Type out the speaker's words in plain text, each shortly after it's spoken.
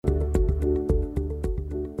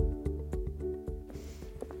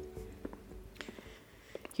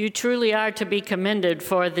You truly are to be commended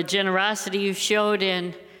for the generosity you showed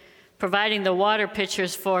in providing the water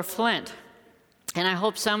pitchers for Flint. And I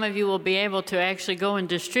hope some of you will be able to actually go and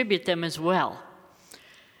distribute them as well.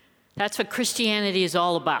 That's what Christianity is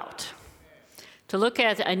all about. To look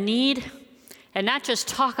at a need and not just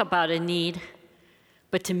talk about a need,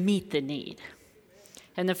 but to meet the need.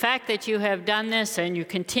 And the fact that you have done this and you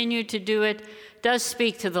continue to do it does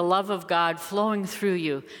speak to the love of God flowing through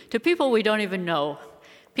you to people we don't even know,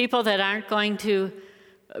 people that aren't going to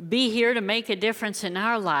be here to make a difference in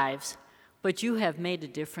our lives, but you have made a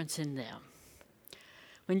difference in them.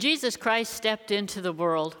 When Jesus Christ stepped into the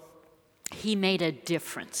world, he made a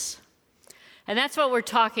difference. And that's what we're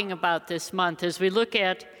talking about this month as we look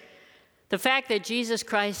at the fact that Jesus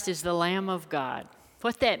Christ is the Lamb of God,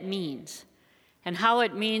 what that means, and how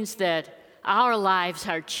it means that our lives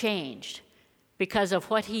are changed because of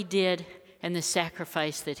what he did and the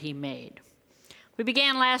sacrifice that he made. We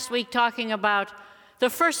began last week talking about the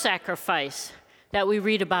first sacrifice that we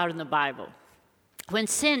read about in the Bible. When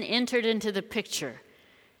sin entered into the picture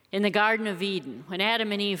in the Garden of Eden, when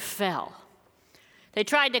Adam and Eve fell, they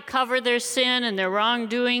tried to cover their sin and their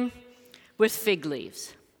wrongdoing with fig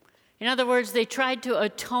leaves. In other words, they tried to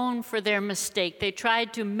atone for their mistake. They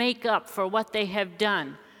tried to make up for what they have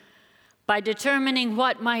done by determining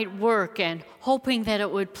what might work and hoping that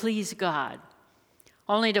it would please God,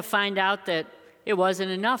 only to find out that it wasn't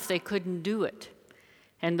enough. They couldn't do it.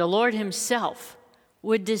 And the Lord himself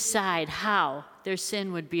would decide how their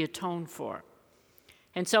sin would be atoned for.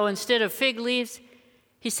 And so instead of fig leaves,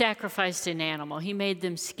 he sacrificed an animal. He made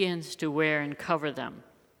them skins to wear and cover them.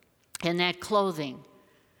 And that clothing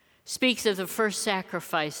speaks of the first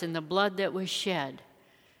sacrifice and the blood that was shed.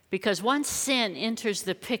 Because once sin enters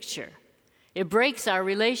the picture, it breaks our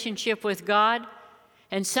relationship with God,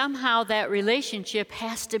 and somehow that relationship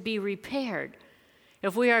has to be repaired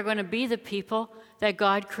if we are going to be the people that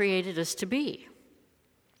God created us to be.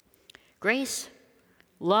 Grace,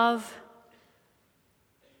 love,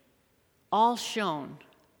 all shown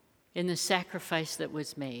in the sacrifice that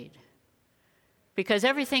was made. Because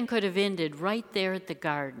everything could have ended right there at the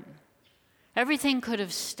garden. Everything could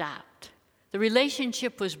have stopped. The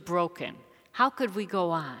relationship was broken. How could we go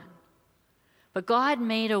on? But God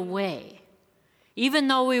made a way, even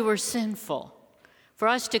though we were sinful, for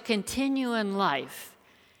us to continue in life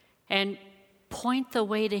and point the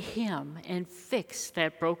way to him and fix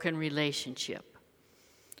that broken relationship.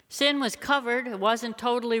 Sin was covered. It wasn't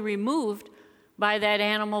totally removed by that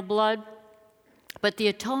animal blood, but the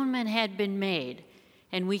atonement had been made,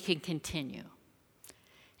 and we can continue.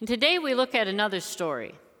 And today we look at another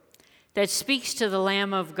story that speaks to the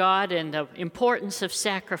Lamb of God and the importance of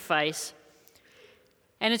sacrifice.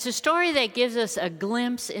 And it's a story that gives us a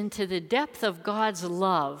glimpse into the depth of God's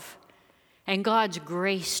love and God's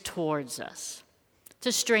grace towards us. It's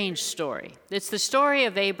a strange story. It's the story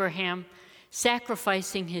of Abraham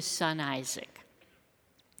sacrificing his son Isaac.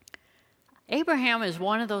 Abraham is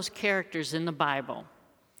one of those characters in the Bible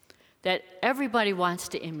that everybody wants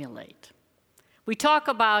to emulate. We talk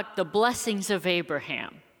about the blessings of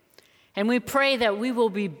Abraham, and we pray that we will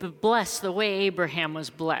be blessed the way Abraham was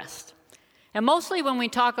blessed. And mostly when we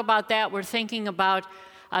talk about that, we're thinking about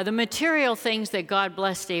the material things that God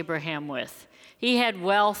blessed Abraham with. He had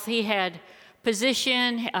wealth, he had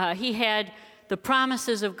position, he had the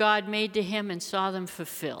promises of God made to him and saw them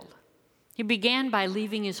fulfilled. He began by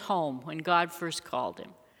leaving his home when God first called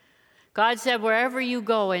him. God said, wherever you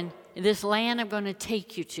go in this land I'm going to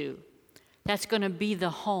take you to, that's going to be the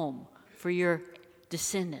home for your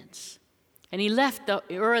descendants. And he left the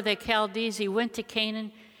Ur of the Chaldees, he went to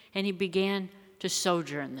Canaan, and he began to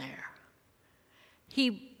sojourn there.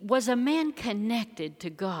 He was a man connected to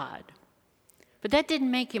God, but that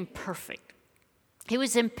didn't make him perfect. He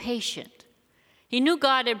was impatient. He knew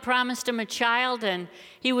God had promised him a child, and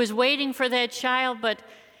he was waiting for that child, but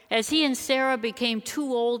as he and Sarah became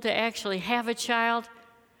too old to actually have a child,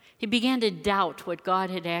 he began to doubt what God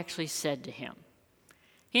had actually said to him.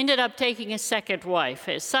 He ended up taking a second wife.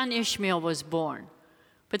 His son Ishmael was born,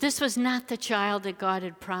 but this was not the child that God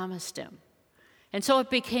had promised him, and so it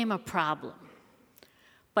became a problem.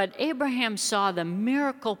 But Abraham saw the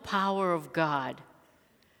miracle power of God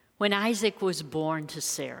when Isaac was born to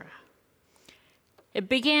Sarah. It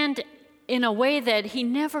began in a way that he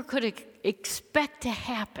never could expect to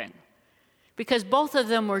happen because both of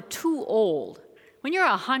them were too old. When you're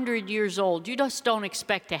 100 years old, you just don't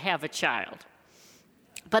expect to have a child.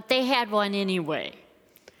 But they had one anyway.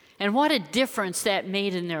 And what a difference that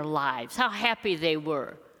made in their lives, how happy they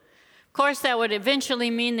were. Of course, that would eventually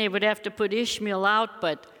mean they would have to put Ishmael out,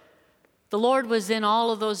 but the Lord was in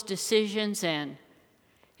all of those decisions, and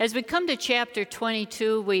As we come to chapter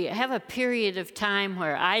 22, we have a period of time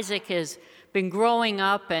where Isaac has been growing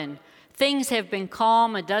up and things have been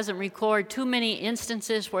calm. It doesn't record too many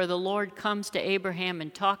instances where the Lord comes to Abraham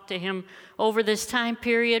and talks to him over this time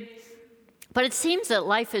period. But it seems that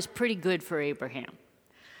life is pretty good for Abraham.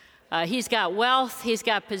 He's got wealth, he's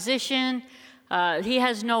got position, he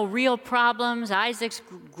has no real problems. Isaac's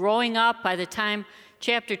growing up. By the time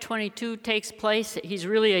chapter 22 takes place, he's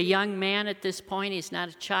really a young man at this point. He's not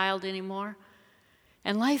a child anymore.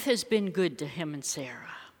 And life has been good to him and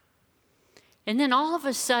Sarah. And then all of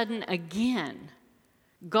a sudden, again,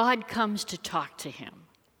 God comes to talk to him.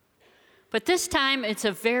 But this time, it's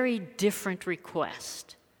a very different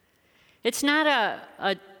request. It's not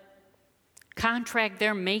a contract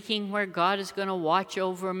they're making where God is going to watch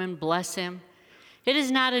over him and bless him. It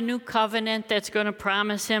is not a new covenant that's going to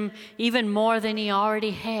promise him even more than he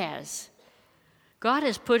already has. God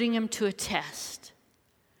is putting him to a test,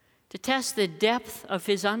 to test the depth of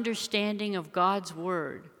his understanding of God's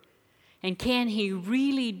word. And can he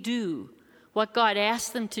really do what God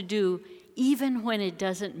asked them to do, even when it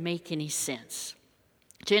doesn't make any sense?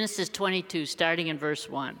 Genesis 22, starting in verse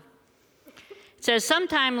 1. It says,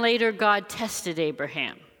 "Sometime later, God tested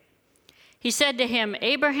Abraham. He said to him,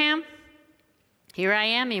 'Abraham?' 'Here I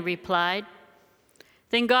am,' he replied.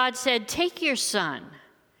 Then God said, 'Take your son,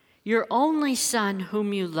 your only son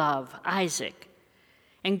whom you love, Isaac,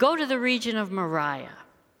 and go to the region of Moriah.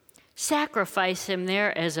 Sacrifice him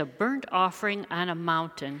there as a burnt offering on a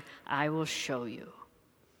mountain I will show you.'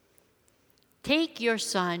 Take your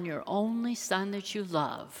son, your only son that you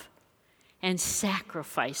love, and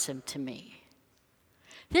sacrifice him to me."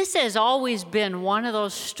 This has always been one of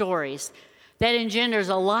those stories that engenders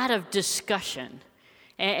a lot of discussion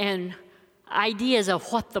and ideas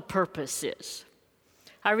of what the purpose is.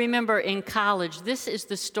 I remember in college, this is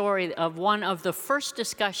the story of one of the first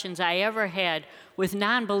discussions I ever had with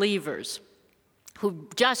non-believers who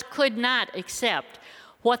just could not accept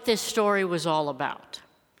what this story was all about.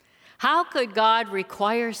 How could God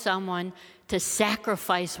require someone to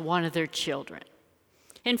sacrifice one of their children?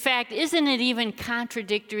 In fact, isn't it even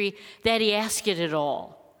contradictory that he asked it at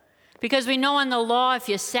all? Because we know in the law, if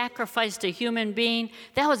you sacrificed a human being,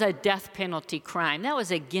 that was a death penalty crime. That was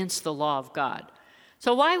against the law of God.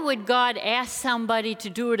 So why would God ask somebody to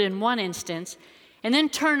do it in one instance and then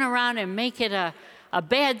turn around and make it a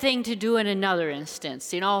bad thing to do in another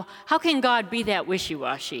instance? You know, how can God be that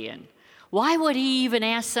wishy-washy? And why would he even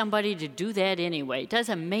ask somebody to do that anyway? It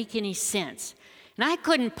doesn't make any sense. And I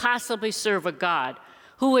couldn't possibly serve a God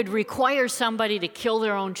who would require somebody to kill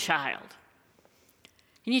their own child.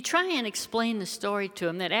 And you try and explain the story to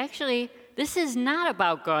him that actually this is not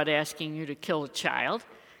about God asking you to kill a child.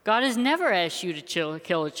 God has never asked you to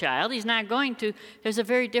kill a child. He's not going to. There's a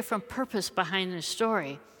very different purpose behind the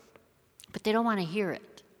story. But they don't want to hear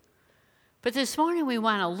it. But this morning we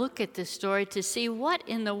want to look at this story to see what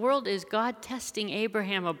in the world is God testing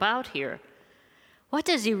Abraham about here. What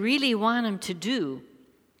does he really want him to do?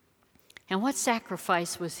 And what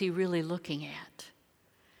sacrifice was he really looking at?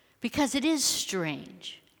 Because it is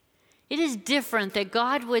strange. It is different that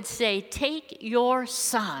God would say, take your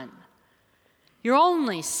son, your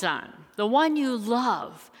only son, the one you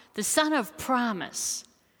love, the son of promise,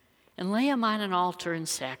 and lay him on an altar and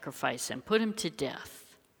sacrifice him, put him to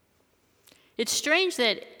death. It's strange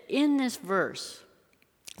that in this verse,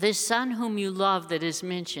 this son whom you love that is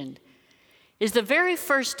mentioned is the very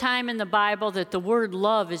first time in the Bible that the word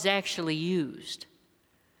love is actually used.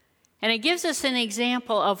 And it gives us an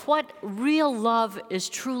example of what real love is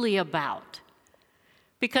truly about.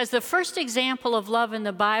 Because the first example of love in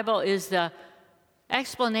the Bible is the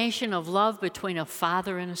explanation of love between a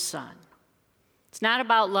father and a son. It's not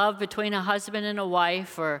about love between a husband and a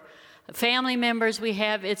wife or family members we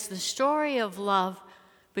have. It's the story of love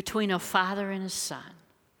between a father and a son.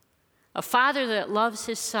 A father that loves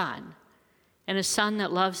his son and a son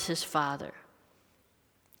that loves his father.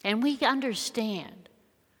 And we understand,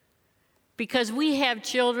 because we have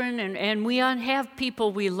children and we have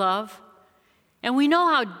people we love, and we know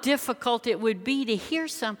how difficult it would be to hear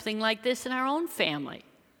something like this in our own family.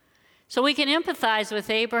 So we can empathize with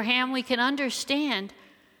Abraham. We can understand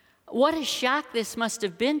what a shock this must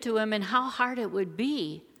have been to him and how hard it would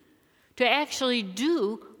be to actually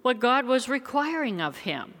do what God was requiring of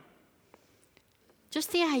him.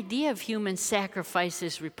 Just the idea of human sacrifice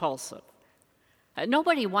is repulsive.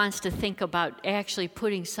 Nobody wants to think about actually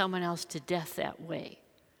putting someone else to death that way.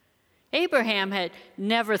 Abraham had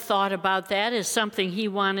never thought about that as something he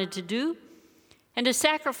wanted to do. And to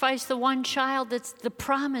sacrifice the one child that's the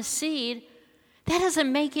promised seed, that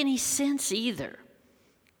doesn't make any sense either.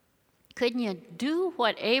 Can you do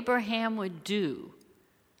what Abraham would do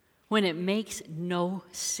when it makes no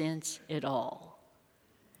sense at all?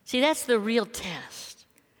 See, that's the real test.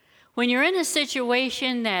 When you're in a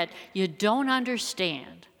situation that you don't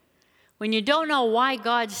understand, when you don't know why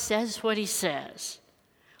God says what he says,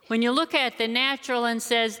 when you look at the natural and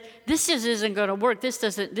says, this isn't going to work, this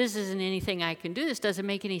isn't anything I can do, this doesn't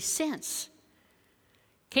make any sense.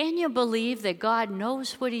 Can you believe that God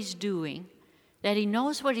knows what he's doing, that he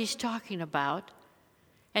knows what he's talking about,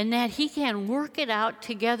 and that he can work it out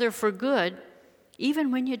together for good,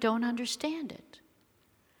 even when you don't understand it?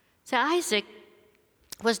 So Isaac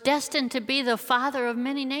was destined to be the father of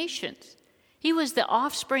many nations. He was the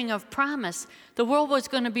offspring of promise. The world was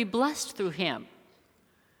going to be blessed through him.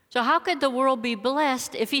 So how could the world be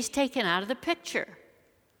blessed if he's taken out of the picture?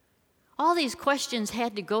 All these questions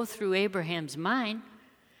had to go through Abraham's mind.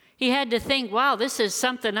 He had to think, wow, this is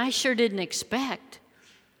something I sure didn't expect.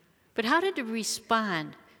 But how did he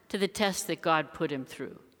respond to the test that God put him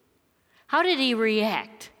through? How did he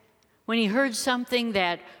react when he heard something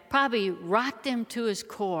that probably rocked him to his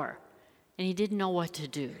core and he didn't know what to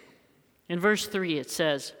do? In verse 3 it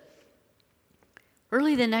says,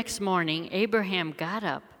 early the next morning, Abraham got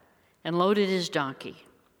up and loaded his donkey.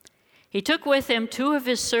 He took with him 2 of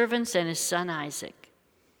his servants and his son Isaac.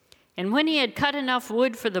 And when he had cut enough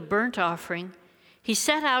wood for the burnt offering, he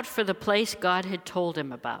set out for the place God had told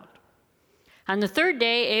him about. On the 3rd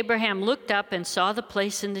day, Abraham looked up and saw the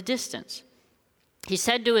place in the distance. He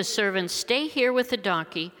said to his servants, stay here with the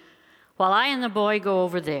donkey while I and the boy go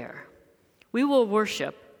over there. We will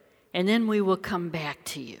worship, and then we will come back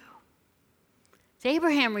to you. So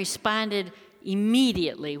Abraham responded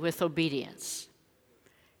immediately with obedience.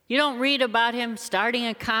 You don't read about him starting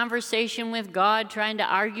a conversation with God, trying to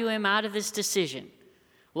argue him out of this decision.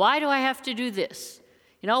 Why do I have to do this?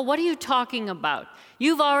 What are you talking about?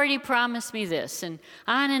 You've already promised me this, and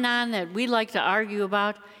on that we like to argue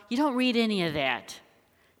about. You don't read any of that.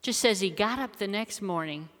 It just says he got up the next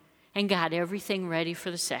morning and got everything ready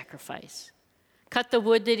for the sacrifice. Cut the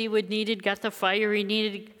wood that he would needed, got the fire he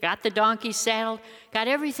needed, got the donkey saddled, got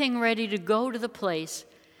everything ready to go to the place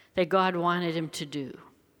that God wanted him to do.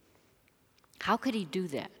 How could he do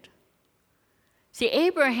that? See,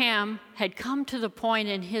 Abraham had come to the point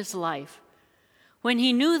in his life when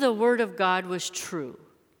he knew the word of God was true.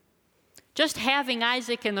 Just having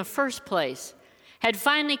Isaac in the first place had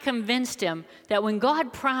finally convinced him that when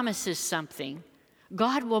God promises something,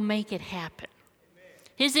 God will make it happen.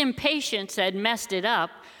 His impatience had messed it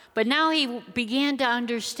up, but now he began to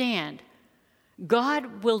understand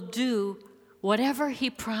God will do whatever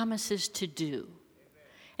he promises to do.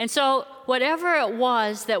 And so whatever it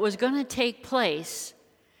was that was going to take place,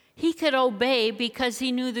 he could obey because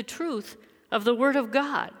he knew the truth of the Word of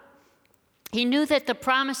God. He knew that the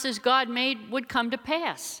promises God made would come to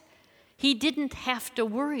pass. He didn't have to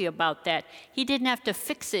worry about that. He didn't have to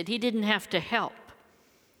fix it. He didn't have to help.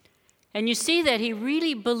 And you see that he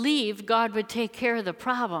really believed God would take care of the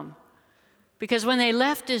problem, because when they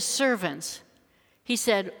left his servants, he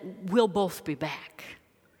said, we'll both be back.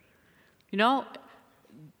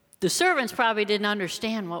 The servants probably didn't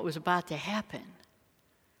understand what was about to happen.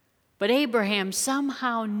 But Abraham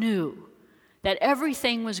somehow knew that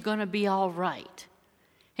everything was going to be all right.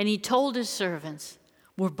 And he told his servants,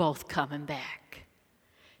 we're both coming back.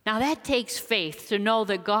 Now that takes faith to know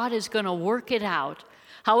that God is going to work it out,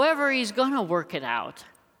 however he's going to work it out.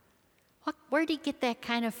 Where did he get that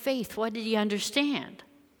kind of faith? What did he understand?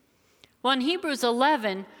 Well, in Hebrews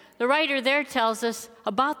 11, the writer there tells us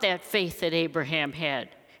about that faith that Abraham had.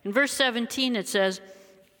 In verse 17, it says,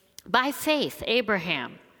 by faith,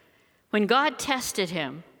 Abraham, when God tested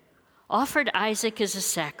him, offered Isaac as a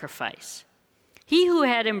sacrifice. He who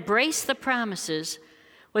had embraced the promises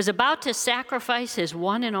was about to sacrifice his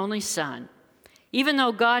one and only son, even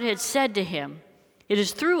though God had said to him, it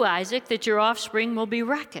is through Isaac that your offspring will be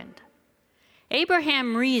reckoned.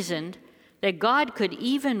 Abraham reasoned that God could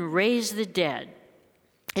even raise the dead.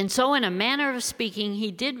 And so in a manner of speaking, he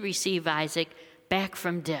did receive Isaac back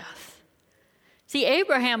from death. See,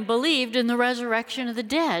 Abraham believed in the resurrection of the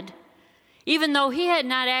dead, even though he had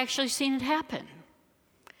not actually seen it happen.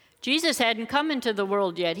 Jesus hadn't come into the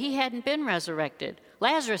world yet. He hadn't been resurrected.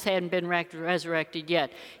 Lazarus hadn't been resurrected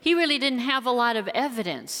yet. He really didn't have a lot of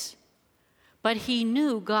evidence, but he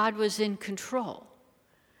knew God was in control.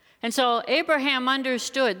 And so Abraham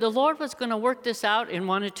understood the Lord was going to work this out in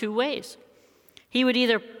one of two ways. He would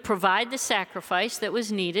either provide the sacrifice that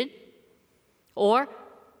was needed, or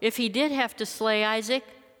if he did have to slay Isaac,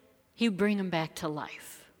 he'd bring him back to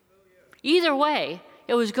life. Either way,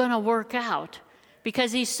 it was going to work out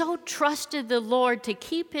because he so trusted the Lord to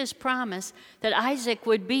keep his promise that Isaac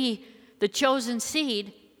would be the chosen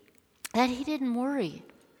seed, that he didn't worry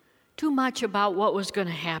too much about what was going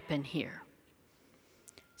to happen here.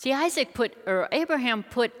 See, Abraham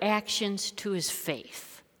put actions to his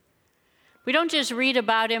faith. We don't just read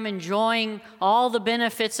about him enjoying all the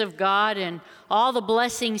benefits of God and all the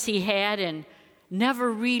blessings he had and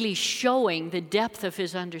never really showing the depth of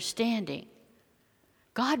his understanding.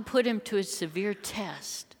 God put him to a severe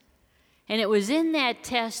test. And it was in that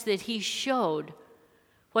test that he showed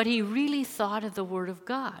what he really thought of the Word of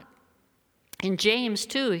God. In James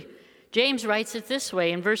 2, James writes it this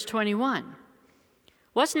way in verse 21.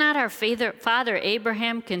 Was not our father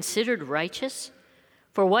Abraham considered righteous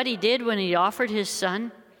for what he did when he offered his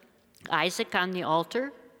son Isaac on the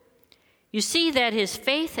altar? You see that his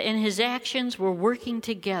faith and his actions were working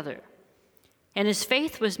together, and his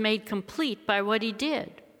faith was made complete by what he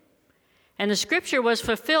did. And the scripture was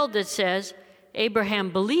fulfilled that says,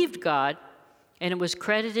 Abraham believed God, and it was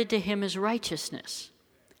credited to him as righteousness,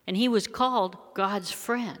 and he was called God's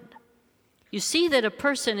friend. You see that a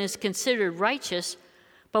person is considered righteous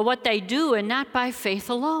by what they do and not by faith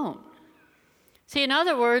alone. See, in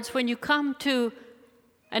other words, when you come to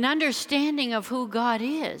an understanding of who God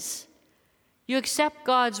is, you accept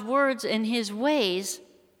God's words and his ways,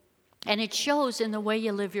 and it shows in the way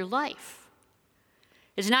you live your life.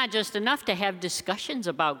 It's not just enough to have discussions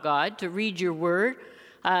about God, to read your word,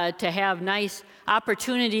 to have nice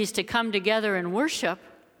opportunities to come together and worship.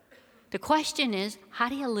 The question is, how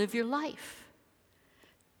do you live your life?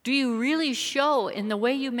 Do you really show in the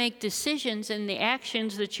way you make decisions and the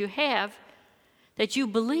actions that you have that you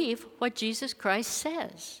believe what Jesus Christ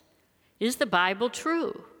says? Is the Bible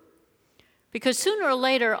true? Because sooner or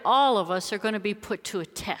later, all of us are going to be put to a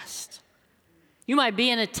test. You might be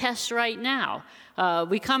in a test right now.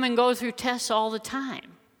 We come and go through tests all the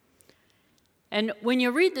time. And when you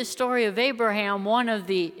read the story of Abraham, one of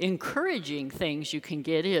the encouraging things you can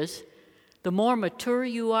get is the more mature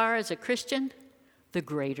you are as a Christian, the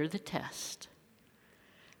greater the test.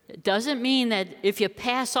 It doesn't mean that if you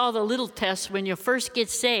pass all the little tests when you first get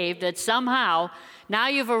saved, that somehow now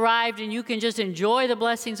you've arrived and you can just enjoy the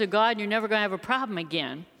blessings of God and you're never going to have a problem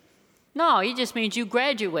again. No, it just means you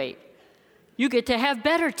graduate. You get to have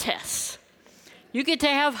better tests. You get to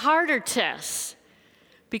have harder tests,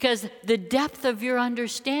 because the depth of your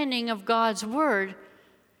understanding of God's Word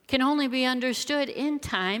can only be understood in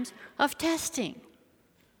times of testing.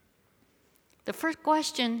 The first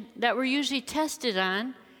question that we're usually tested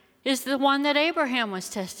on is the one that Abraham was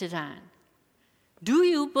tested on. Do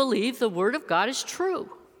you believe the Word of God is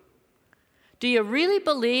true? Do you really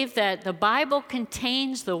believe that the Bible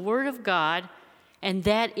contains the Word of God and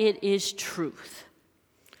that it is truth?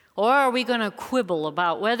 Or are we going to quibble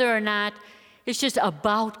about whether or not it's just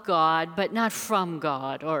about God but not from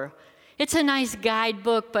God? Or it's a nice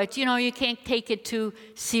guidebook, but you can't take it too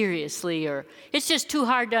seriously, or it's just too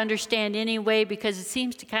hard to understand anyway because it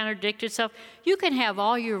seems to contradict itself. You can have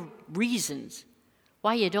all your reasons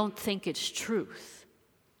why you don't think it's truth.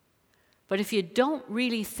 But if you don't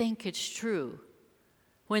really think it's true,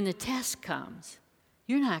 when the test comes,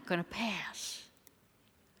 you're not going to pass.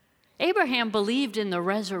 Abraham believed in the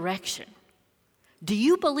resurrection. Do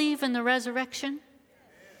you believe in the resurrection?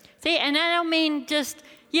 See, and I don't mean just,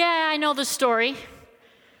 I know the story.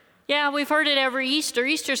 Yeah, we've heard it every Easter.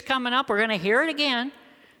 Easter's coming up. We're going to hear it again.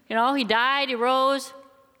 He died, he rose,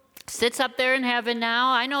 sits up there in heaven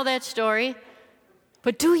now. I know that story.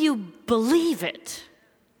 But do you believe it?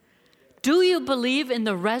 Do you believe in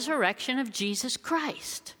the resurrection of Jesus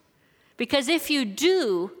Christ? Because if you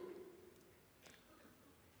do,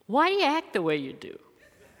 why do you act the way you do?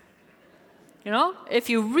 If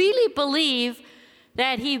you really believe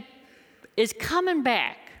that he is coming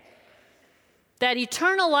back, that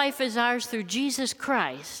eternal life is ours through Jesus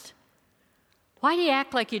Christ, why do you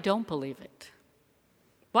act like you don't believe it?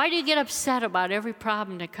 Why do you get upset about every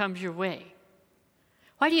problem that comes your way?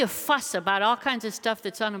 Why do you fuss about all kinds of stuff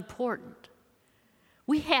that's unimportant?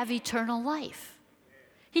 We have eternal life.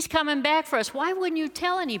 He's coming back for us. Why wouldn't you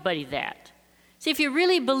tell anybody that? See, if you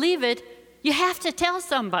really believe it, you have to tell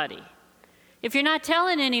somebody. If you're not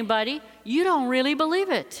telling anybody, you don't really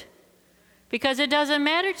believe it. Because it doesn't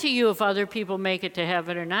matter to you if other people make it to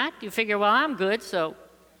heaven or not. You figure, well, I'm good, so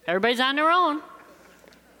everybody's on their own.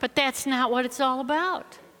 But that's not what it's all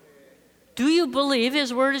about. Do you believe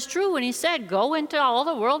his word is true when he said, go into all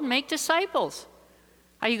the world and make disciples?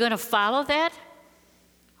 Are you going to follow that?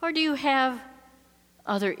 Or do you have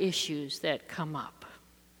other issues that come up?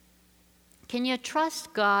 Can you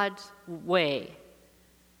trust God's way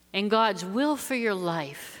and God's will for your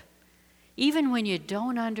life, even when you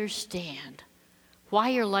don't understand why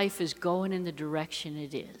your life is going in the direction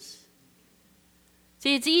it is.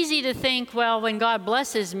 See, it's easy to think, well, when God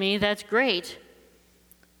blesses me, that's great.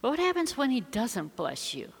 But what happens when he doesn't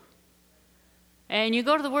bless you? And you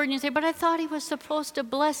go to the Word and you say, but I thought he was supposed to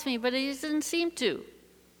bless me, but he doesn't seem to.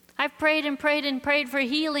 I've prayed and prayed and prayed for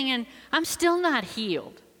healing, and I'm still not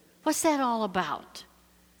healed. What's that all about?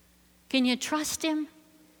 Can you trust him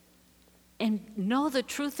and know the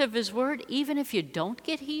truth of his word even if you don't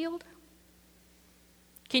get healed?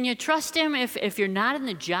 Can you trust him if you're not in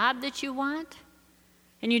the job that you want?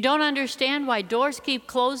 And you don't understand why doors keep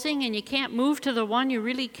closing and you can't move to the one you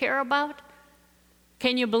really care about?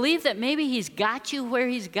 Can you believe that maybe he's got you where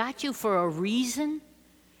he's got you for a reason?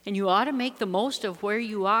 And you ought to make the most of where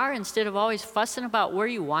you are instead of always fussing about where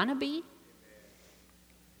you want to be?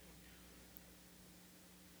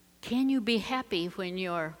 Can you be happy when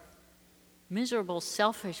your miserable,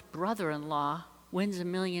 selfish brother-in-law wins $1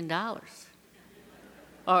 million?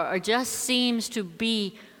 Or just seems to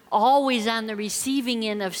be always on the receiving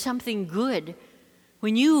end of something good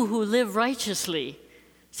when you who live righteously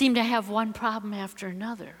seem to have one problem after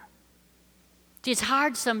another? It's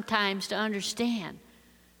hard sometimes to understand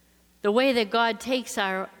the way that God takes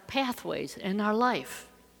our pathways in our life.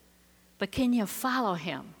 But can you follow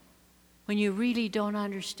him when you really don't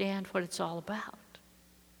understand what it's all about?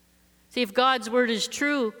 See, if God's word is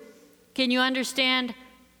true, can you understand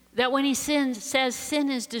that when he says sin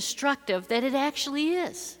is destructive, that it actually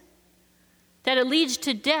is? That it leads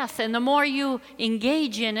to death, and the more you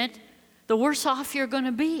engage in it, the worse off you're going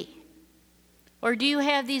to be? Or do you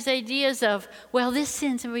have these ideas of, well, this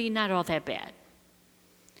sin's really not all that bad?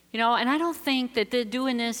 You know, and I don't think that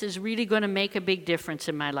doing this is really going to make a big difference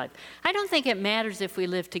in my life. I don't think it matters if we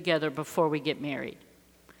live together before we get married.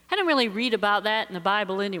 I don't really read about that in the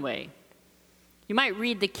Bible anyway. You might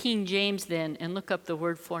read the King James then and look up the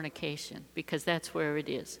word fornication, because that's where it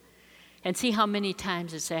is, and see how many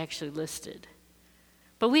times it's actually listed.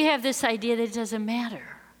 But we have this idea that it doesn't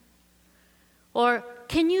matter. Or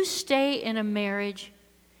can you stay in a marriage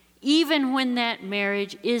even when that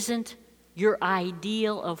marriage isn't your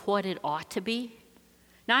ideal of what it ought to be?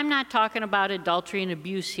 Now, I'm not talking about adultery and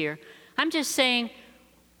abuse here. I'm just saying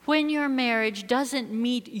when your marriage doesn't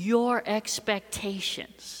meet your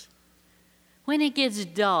expectations, when it gets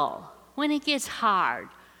dull, when it gets hard,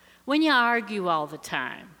 when you argue all the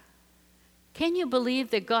time, can you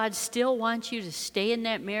believe that God still wants you to stay in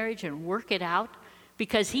that marriage and work it out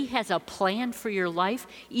because he has a plan for your life,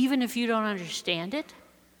 even if you don't understand it?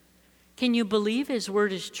 Can you believe his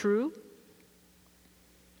word is true?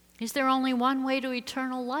 Is there only one way to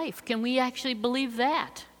eternal life? Can we actually believe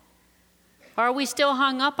that? Or are we still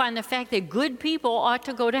hung up on the fact that good people ought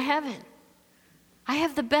to go to heaven? I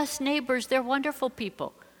have the best neighbors, they're wonderful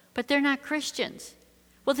people, but they're not Christians.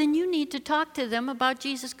 Well, then you need to talk to them about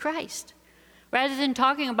Jesus Christ, rather than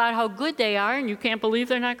talking about how good they are and you can't believe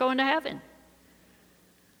they're not going to heaven.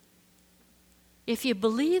 If you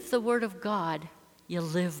believe the word of God, you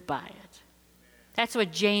live by it. That's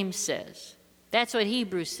what James says. That's what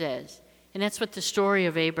Hebrews says. And that's what the story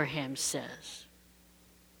of Abraham says.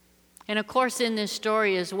 And of course, in this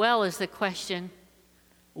story as well is the question,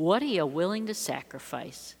 what are you willing to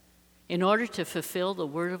sacrifice in order to fulfill the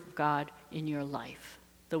word of God in your life,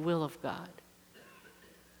 the will of God?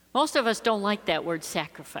 Most of us don't like that word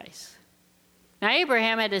sacrifice. Now,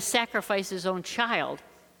 Abraham had to sacrifice his own child.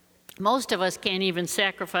 Most of us can't even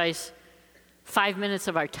sacrifice 5 minutes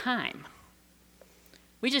of our time.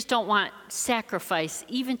 We just don't want sacrifice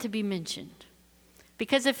even to be mentioned.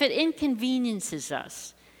 Because if it inconveniences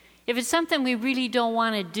us, if it's something we really don't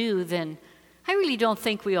want to do, then I really don't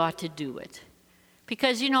think we ought to do it.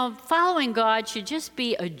 Because, you know, following God should just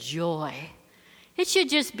be a joy. It should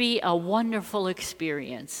just be a wonderful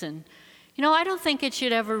experience. And, you know, I don't think it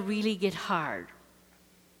should ever really get hard.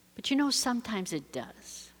 But, you know, sometimes it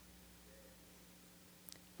does.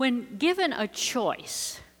 When given a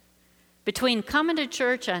choice between coming to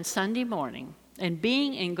church on Sunday morning and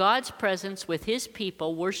being in God's presence with his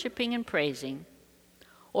people, worshiping and praising,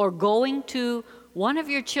 or going to one of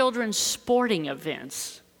your children's sporting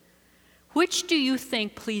events, which do you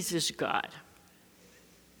think pleases God?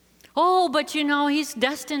 Oh, but you know, he's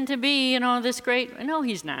destined to be, you know, this great. No,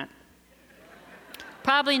 he's not.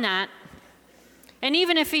 Probably not. And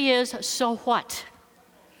even if he is, so what?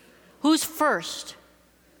 Who's first?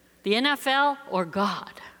 The NFL or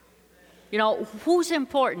God? You know, who's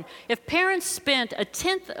important? If parents spent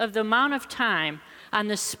 1/10 of the amount of time on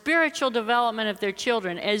the spiritual development of their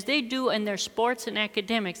children as they do in their sports and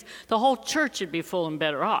academics, the whole church would be full and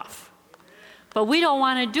better off. But we don't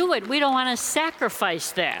want to do it. We don't want to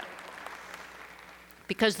sacrifice that.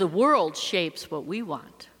 because the world shapes what we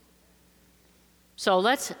want. So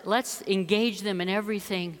let's engage them in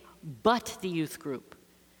everything but the youth group,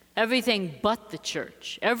 everything but the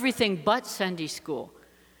church, everything but Sunday school.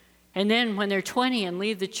 And then when they're 20 and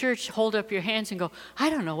leave the church, hold up your hands and go, I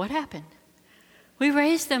don't know what happened. We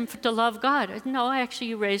raised them to love God. No, actually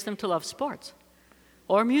you raised them to love sports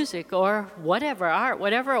or music or whatever, art,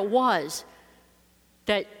 whatever it was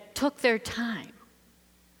that took their time.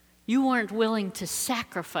 You weren't willing to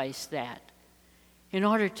sacrifice that in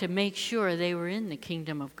order to make sure they were in the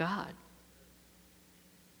kingdom of God.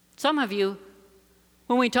 Some of you,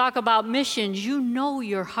 when we talk about missions, you know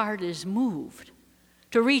your heart is moved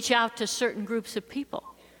to reach out to certain groups of people.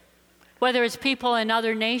 Whether it's people in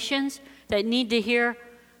other nations that need to hear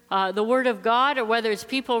the word of God, or whether it's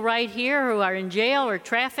people right here who are in jail or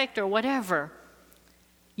trafficked or whatever,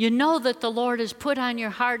 you know that the Lord has put on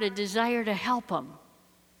your heart a desire to help them.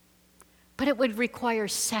 But it would require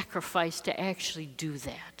sacrifice to actually do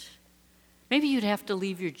that. Maybe you'd have to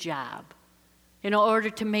leave your job in order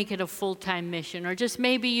to make it a full-time mission, or just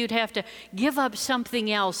maybe you'd have to give up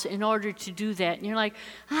something else in order to do that. And you're like,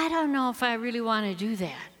 I don't know if I really want to do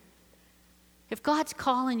that. If God's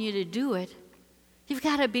calling you to do it, you've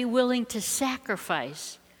got to be willing to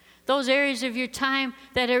sacrifice those areas of your time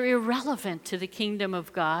that are irrelevant to the kingdom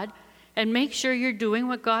of God and make sure you're doing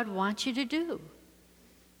what God wants you to do.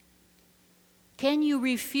 Can you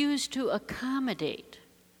refuse to accommodate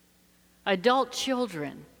adult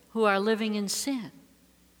children who are living in sin?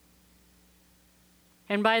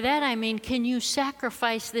 And by that I mean, can you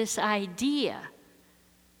sacrifice this idea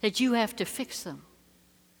that you have to fix them?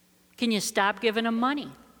 Can you stop giving them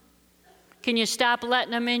money? Can you stop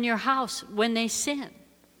letting them in your house when they sin?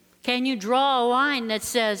 Can you draw a line that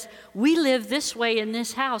says, we live this way in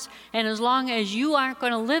this house, and as long as you aren't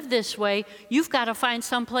going to live this way, you've got to find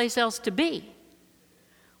someplace else to be?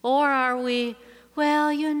 Or are we,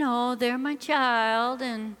 well, you know, they're my child,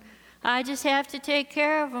 and I just have to take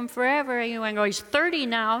care of them forever. And you go, he's 30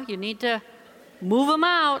 now. You need to move him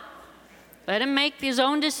out. Let him make his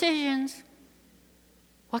own decisions.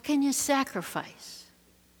 What can you sacrifice?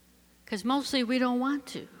 Because mostly we don't want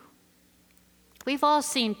to. We've all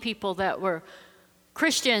seen people that were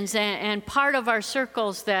Christians and part of our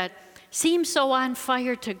circles that seem so on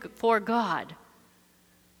fire for God.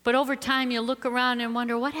 But over time, you look around and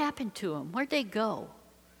wonder, what happened to them? Where'd they go?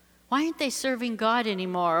 Why aren't they serving God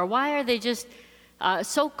anymore? Or why are they just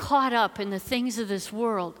so caught up in the things of this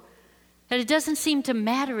world that it doesn't seem to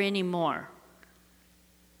matter anymore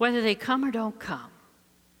whether they come or don't come?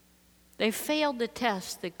 They failed the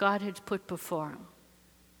test that God had put before them.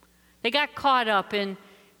 They got caught up in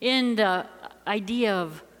the idea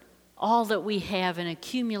of all that we have, an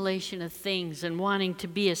accumulation of things, and wanting to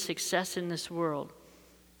be a success in this world.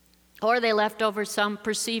 Or they left over some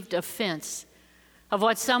perceived offense of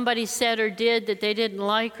what somebody said or did that they didn't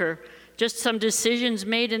like, or just some decisions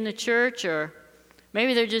made in the church, or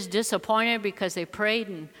maybe they're just disappointed because they prayed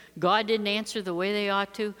and God didn't answer the way they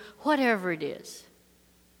ought to. Whatever it is,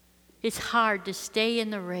 it's hard to stay in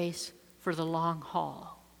the race for the long haul.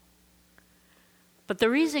 But the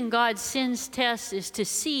reason God sends tests is to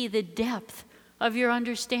see the depth of your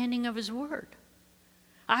understanding of His Word.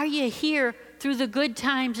 Are you here through the good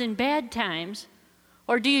times and bad times?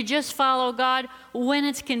 Or do you just follow God when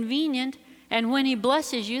it's convenient and when He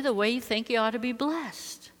blesses you the way you think you ought to be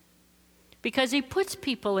blessed? Because He puts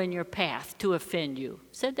people in your path to offend you.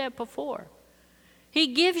 Said that before.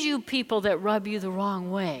 He gives you people that rub you the wrong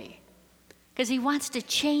way because He wants to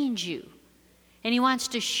change you. And He wants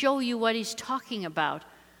to show you what He's talking about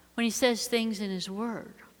when He says things in His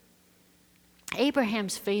Word.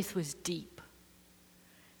 Abraham's faith was deep.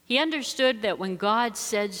 He understood that when God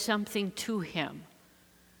said something to him,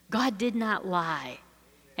 God did not lie,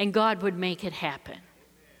 and God would make it happen.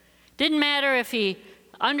 Didn't matter if he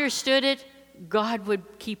understood it, God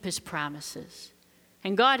would keep His promises.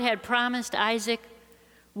 And God had promised Isaac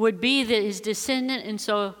would be his descendant, and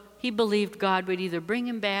so he believed God would either bring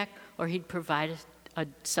him back or He'd provide a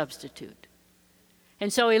substitute.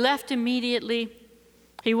 And so he left immediately.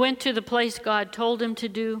 He went to the place God told him to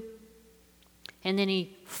do, and then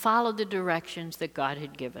he followed the directions that God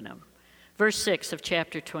had given him. Verse 6 of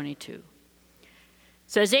chapter 22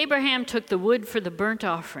 says, Abraham took the wood for the burnt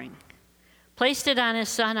offering, placed it on his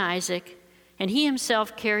son Isaac, and he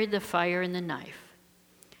himself carried the fire and the knife.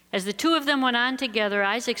 As the two of them went on together,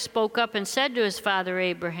 Isaac spoke up and said to his father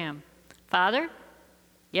Abraham, Father?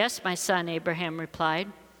 Yes, my son, Abraham replied.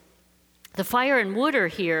 The fire and wood are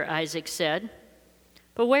here, Isaac said,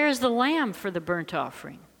 but where is the lamb for the burnt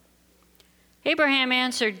offering? Abraham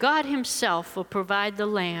answered, God Himself will provide the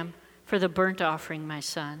lamb for the burnt offering, my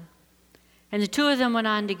son." And the two of them went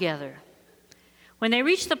on together. When they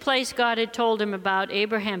reached the place God had told him about,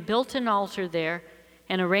 Abraham built an altar there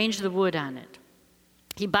and arranged the wood on it.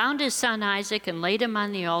 He bound his son Isaac and laid him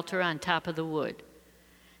on the altar on top of the wood.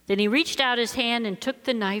 Then he reached out his hand and took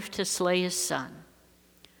the knife to slay his son.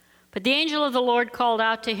 But the angel of the Lord called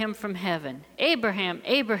out to him from heaven, "Abraham,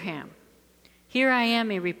 Abraham." "Here I am,"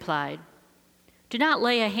 he replied. "Do not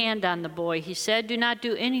lay a hand on the boy," he said. "Do not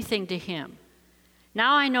do anything to him.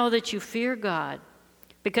 Now I know that you fear God,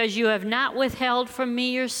 because you have not withheld from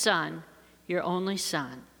me your son, your only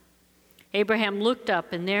son." Abraham looked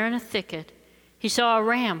up, and there in a thicket he saw a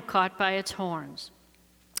ram caught by its horns.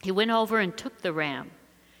 He went over and took the ram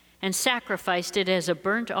and sacrificed it as a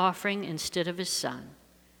burnt offering instead of his son.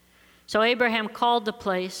 So Abraham called the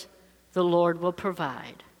place, "The Lord will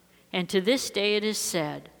provide." And to this day it is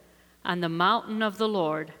said, "On the mountain of the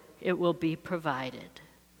Lord it will be provided."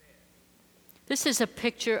 This is a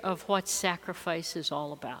picture of what sacrifice is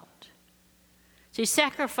all about. See,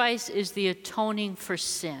 sacrifice is the atoning for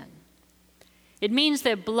sin. It means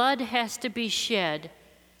that blood has to be shed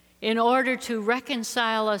in order to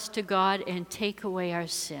reconcile us to God and take away our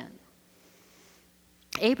sin.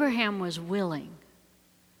 Abraham was willing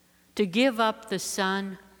to give up the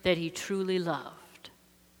son that he truly loved.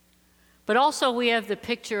 But also we have the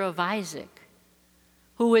picture of Isaac,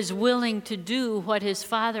 who was willing to do what his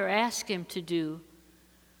father asked him to do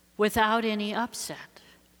without any upset.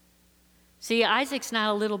 See, Isaac's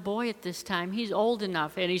not a little boy at this time. He's old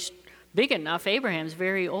enough, and he's big enough. Abraham's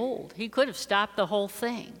very old. He could have stopped the whole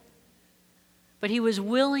thing. But he was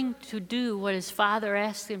willing to do what his father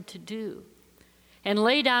asked him to do and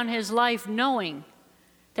lay down his life knowing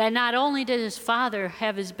that not only did his father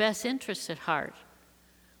have his best interests at heart,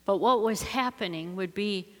 but what was happening would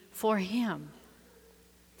be for him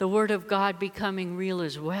the Word of God becoming real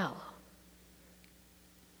as well.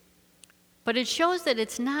 But it shows that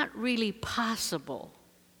it's not really possible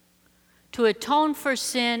to atone for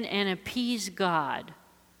sin and appease God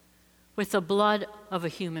with the blood of a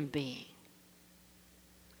human being.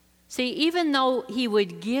 See, even though he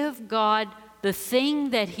would give God the thing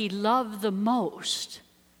that he loved the most,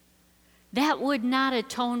 that would not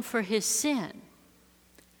atone for his sin.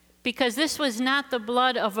 Because this was not the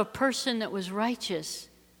blood of a person that was righteous.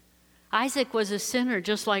 Isaac was a sinner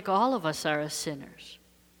just like all of us are sinners.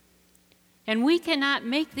 And we cannot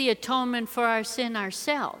make the atonement for our sin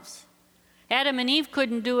ourselves. Adam and Eve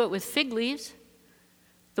couldn't do it with fig leaves.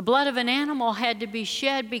 The blood of an animal had to be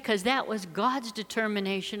shed because that was God's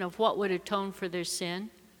determination of what would atone for their sin.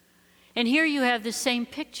 And here you have the same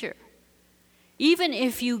picture. Even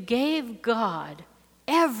if you gave God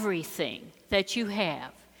everything that you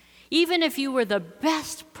have, even if you were the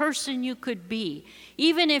best person you could be,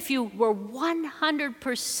 even if you were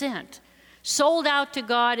 100% sold out to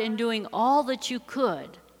God and doing all that you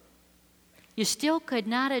could, you still could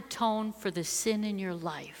not atone for the sin in your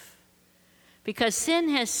life. Because sin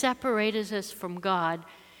has separated us from God,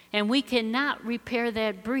 and we cannot repair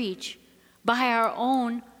that breach by our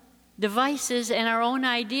own devices and our own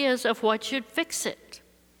ideas of what should fix it.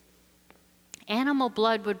 Animal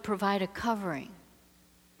blood would provide a covering.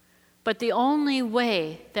 But the only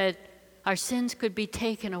way that our sins could be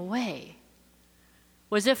taken away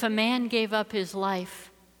was if a man gave up his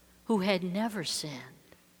life who had never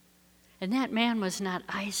sinned. And that man was not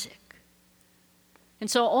Isaac. And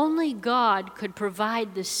so only God could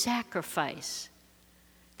provide the sacrifice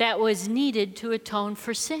that was needed to atone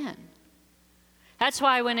for sin. That's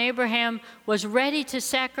why when Abraham was ready to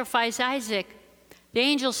sacrifice Isaac, the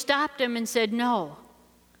angel stopped him and said, "No,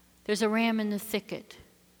 there's a ram in the thicket.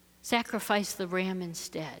 Sacrifice the ram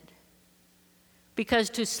instead."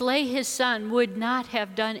 Because to slay his son would not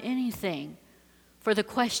have done anything for the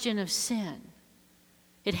question of sin.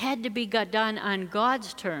 It had to be done on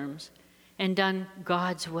God's terms and done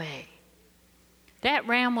God's way. That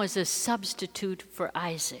ram was a substitute for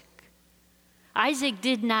Isaac. Isaac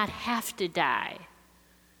did not have to die.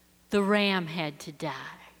 The ram had to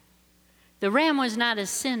die. The ram was not a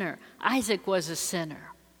sinner. Isaac was a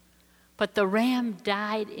sinner. But the ram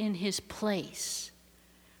died in his place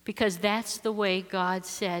because that's the way God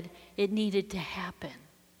said it needed to happen.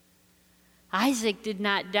 Isaac did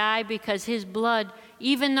not die because his blood,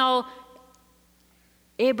 even though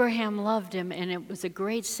Abraham loved him and it was a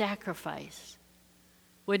great sacrifice,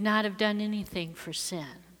 would not have done anything for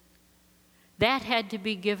sin. That had to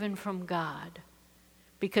be given from God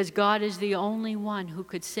because God is the only one who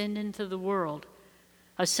could send into the world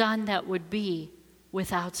a son that would be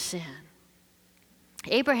without sin.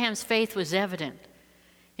 Abraham's faith was evident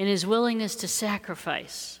in his willingness to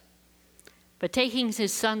sacrifice. But taking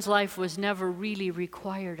his son's life was never really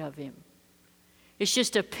required of him. It's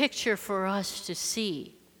just a picture for us to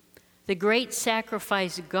see the great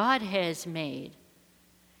sacrifice God has made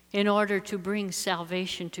in order to bring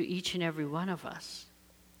salvation to each and every one of us.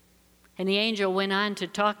 And the angel went on to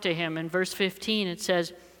talk to him. In verse 15 it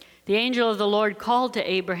says, "The angel of the Lord called to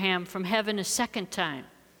Abraham from heaven a second time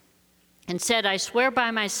and said, 'I swear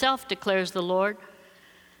by myself, declares the Lord,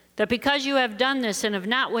 that because you have done this and have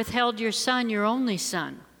not withheld your son, your only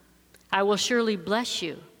son, I will surely bless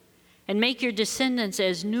you and make your descendants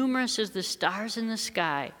as numerous as the stars in the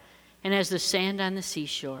sky and as the sand on the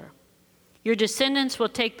seashore. Your descendants will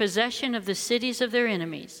take possession of the cities of their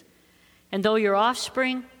enemies, and through your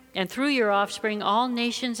offspring, all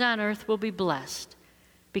nations on earth will be blessed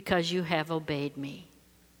because you have obeyed me.'"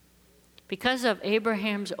 Because of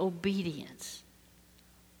Abraham's obedience,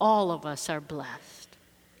 all of us are blessed.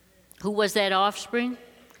 Who was that offspring?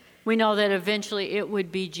 We know that eventually it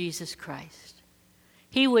would be Jesus Christ.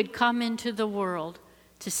 He would come into the world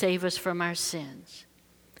to save us from our sins.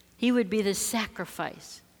 He would be the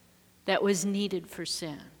sacrifice that was needed for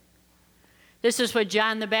sin. This is what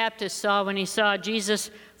John the Baptist saw when he saw Jesus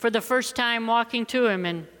for the first time walking to him.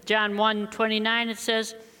 In John 1:29 it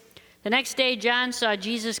says, "The next day John saw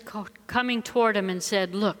Jesus coming toward him and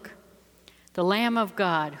said, 'Look, the Lamb of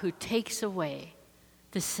God who takes away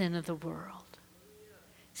the sin of the world.'"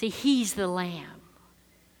 See, he's the Lamb.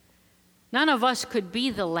 None of us could be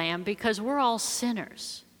the Lamb because we're all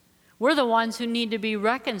sinners. We're the ones who need to be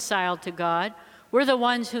reconciled to God. We're the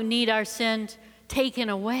ones who need our sins taken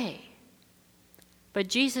away. But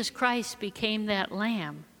Jesus Christ became that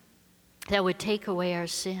Lamb that would take away our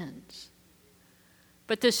sins.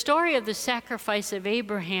 But the story of the sacrifice of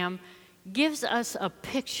Abraham gives us a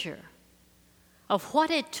picture of what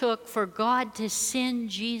it took for God to send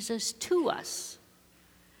Jesus to us.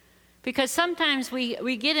 Because sometimes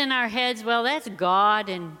we get in our heads, well, that's God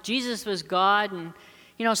and Jesus was God, and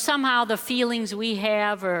somehow the feelings we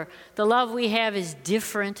have or the love we have is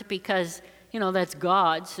different because, that's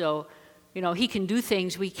God, so, he can do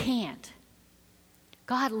things we can't.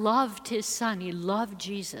 God loved his son. He loved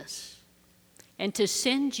Jesus. And to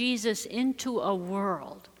send Jesus into a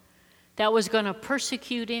world that was going to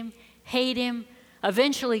persecute him, hate him,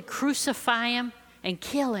 eventually crucify him, and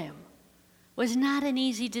kill him was not an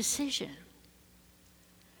easy decision.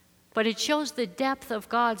 But it shows the depth of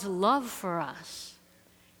God's love for us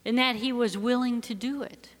in that he was willing to do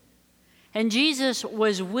it. And Jesus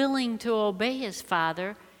was willing to obey his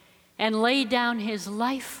Father and lay down his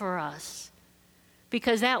life for us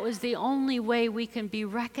because that was the only way we can be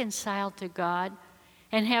reconciled to God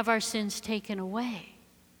and have our sins taken away.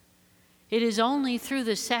 It is only through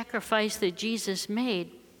the sacrifice that Jesus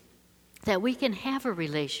made that we can have a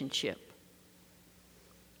relationship.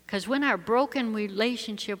 Because when our broken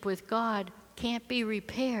relationship with God can't be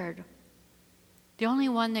repaired, the only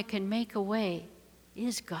one that can make a way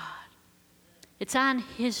is God. It's on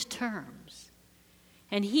his terms.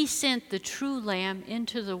 And he sent the true Lamb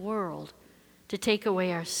into the world to take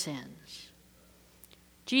away our sins.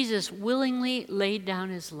 Jesus willingly laid down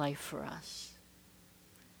his life for us.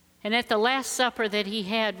 And at the Last Supper that he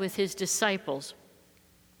had with his disciples,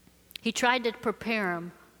 he tried to prepare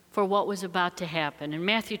them for what was about to happen. In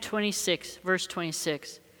Matthew 26, verse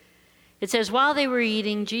 26, it says, "While they were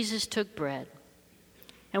eating, Jesus took bread.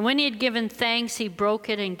 And when he had given thanks, he broke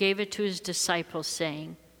it and gave it to his disciples,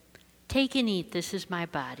 saying, 'Take and eat, this is my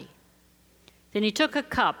body.' Then he took a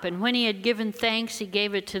cup, and when he had given thanks, he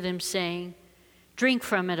gave it to them, saying, 'Drink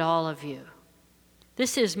from it, all of you.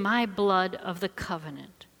 This is my blood of the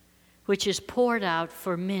covenant, which is poured out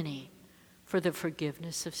for many for the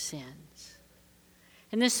forgiveness of sins.'"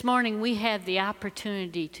 And this morning we have the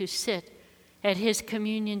opportunity to sit at his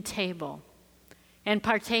communion table and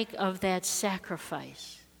partake of that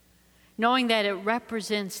sacrifice, knowing that it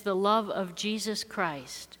represents the love of Jesus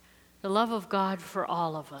Christ, the love of God for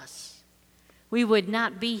all of us. We would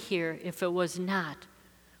not be here if it was not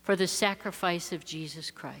for the sacrifice of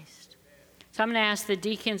Jesus Christ. So I'm going to ask the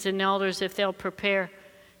deacons and elders if they'll prepare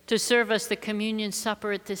to serve us the communion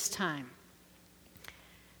supper at this time.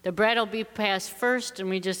 The bread will be passed first, and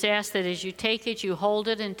we just ask that as you take it, you hold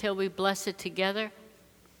it until we bless it together,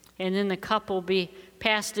 and then the cup will be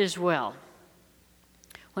passed as well.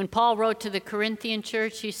 When Paul wrote to the Corinthian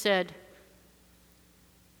church, he said,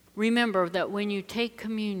 "Remember that when you take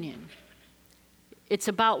communion, it's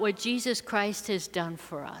about what Jesus Christ has done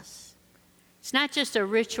for us. It's not just a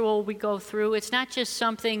ritual we go through. It's not just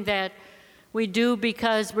something that we do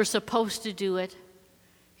because we're supposed to do it.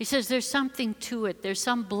 He says there's something to it. There's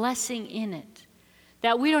some blessing in it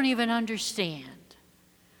that we don't even understand.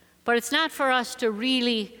 But it's not for us to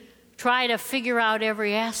really try to figure out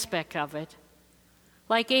every aspect of it.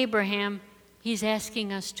 Like Abraham, he's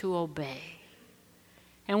asking us to obey.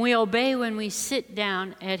 And we obey when we sit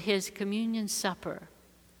down at his communion supper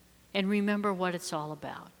and remember what it's all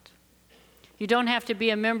about. You don't have to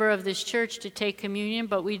be a member of this church to take communion,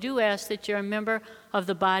 but we do ask that you're a member of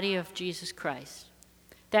the body of Jesus Christ,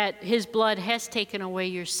 that his blood has taken away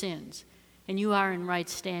your sins, and you are in right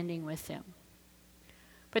standing with him.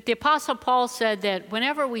 But the Apostle Paul said that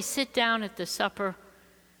whenever we sit down at the supper,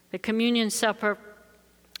 the communion supper,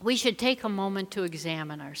 we should take a moment to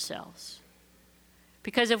examine ourselves.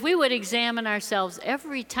 Because if we would examine ourselves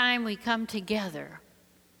every time we come together,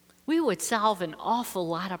 we would solve an awful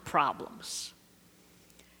lot of problems.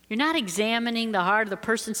 You're not examining the heart of the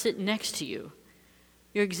person sitting next to you.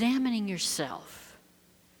 You're examining yourself.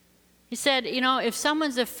 He said, if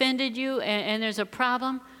someone's offended you and there's a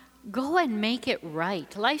problem, go and make it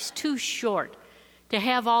right. Life's too short to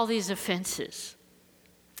have all these offenses.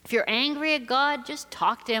 If you're angry at God, just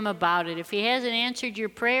talk to him about it. If he hasn't answered your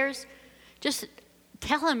prayers, just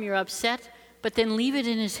tell him you're upset, but then leave it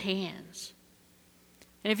in his hands.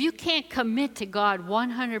 And if you can't commit to God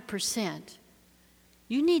 100%,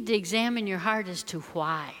 you need to examine your heart as to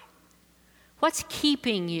why. What's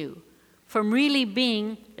keeping you from really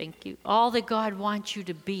being, all that God wants you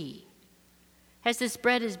to be? As this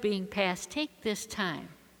bread is being passed, take this time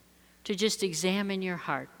to just examine your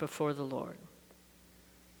heart before the Lord.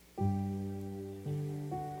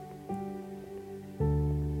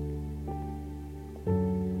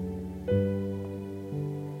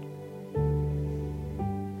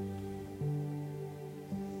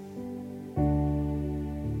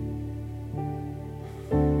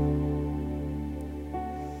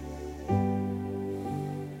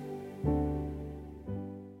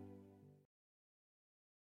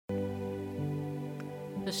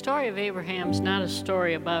 The story of Abraham is not a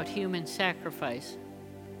story about human sacrifice.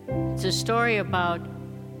 It's a story about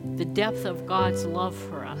the depth of God's love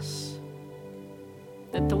for us.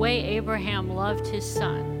 That the way Abraham loved his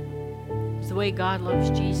son is the way God loves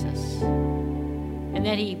Jesus. And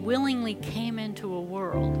that he willingly came into a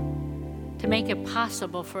world to make it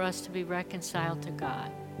possible for us to be reconciled to God.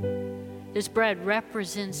 This bread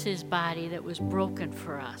represents his body that was broken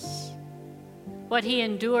for us. What he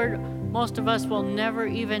endured, most of us will never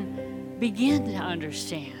even begin to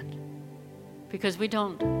understand because we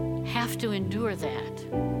don't have to endure that.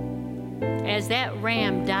 As that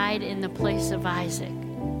ram died in the place of Isaac,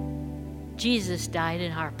 Jesus died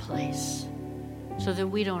in our place so that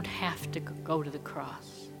we don't have to go to the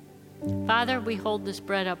cross. Father, we hold this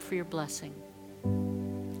bread up for your blessing,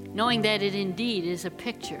 knowing that it indeed is a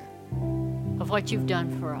picture of what you've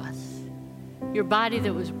done for us, your body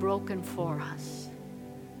that was broken for us.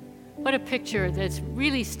 What a picture that's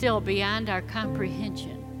really still beyond our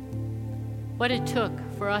comprehension. What it took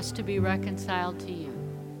for us to be reconciled to you.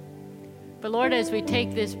 But Lord, as we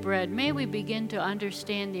take this bread, may we begin to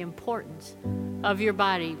understand the importance of your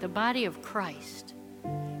body, the body of Christ.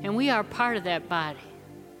 And we are part of that body.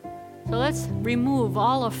 So let's remove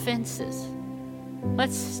all offenses.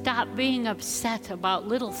 Let's stop being upset about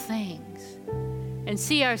little things and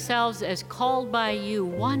see ourselves as called by you,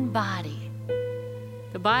 one body.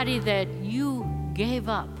 The body that you gave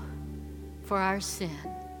up for our sin.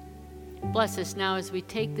 Bless us now as we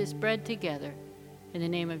take this bread together. In the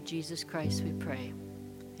name of Jesus Christ we pray.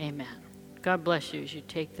 Amen. God bless you as you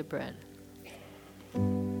take the bread.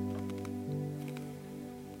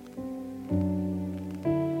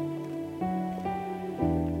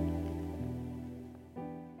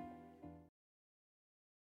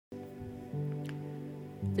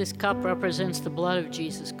 This cup represents the blood of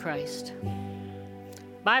Jesus Christ.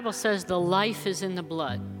 The Bible says the life is in the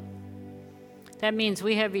blood. That means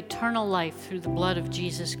we have eternal life through the blood of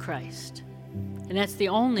Jesus Christ. And that's the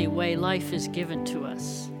only way life is given to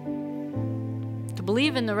us. To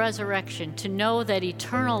believe in the resurrection, to know that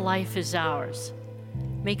eternal life is ours,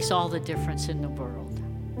 makes all the difference in the world.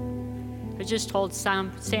 I just told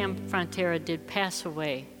Sam Frontera did pass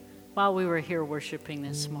away while we were here worshiping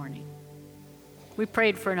this morning. We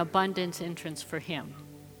prayed for an abundance entrance for him.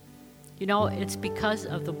 You know, it's because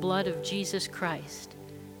of the blood of Jesus Christ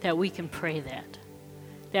that we can pray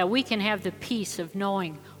that we can have the peace of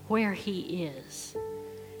knowing where he is.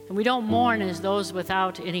 And we don't mourn as those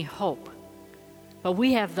without any hope, but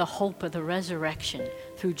we have the hope of the resurrection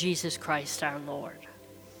through Jesus Christ our Lord.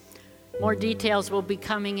 More details will be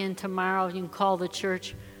coming in tomorrow. You can call the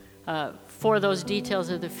church for those details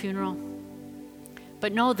of the funeral.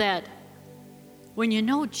 But know that when you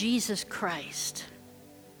know Jesus Christ,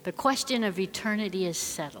 the question of eternity is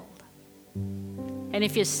settled. And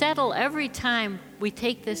if you settle every time we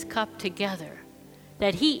take this cup together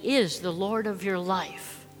that He is the Lord of your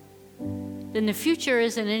life, then the future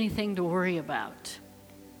isn't anything to worry about.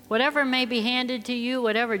 Whatever may be handed to you,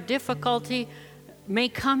 whatever difficulty may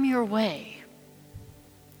come your way,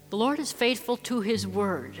 the Lord is faithful to His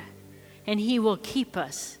word, and He will keep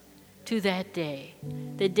us to that day,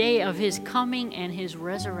 the day of His coming and His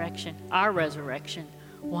resurrection, our resurrection,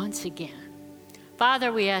 once again.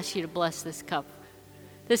 Father, we ask You to bless this cup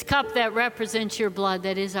that represents Your blood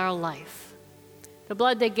that is our life, the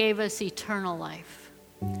blood that gave us eternal life.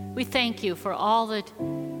 We thank You for all that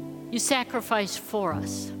You sacrificed for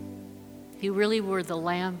us. You really were the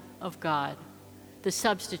Lamb of God, the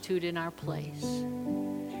substitute in our place.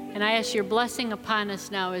 And I ask Your blessing upon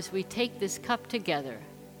us now as we take this cup together.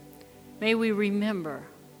 May we remember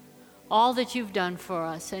all that You've done for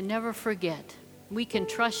us and never forget. We can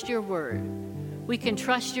trust Your word. We can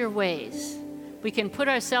trust Your ways. We can put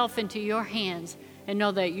ourselves into Your hands and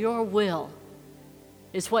know that Your will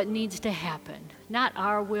is what needs to happen. Not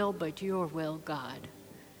our will, but Your will, God.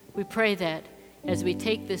 We pray that as we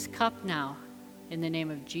take this cup now, in the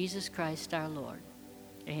name of Jesus Christ our Lord.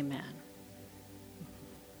 Amen.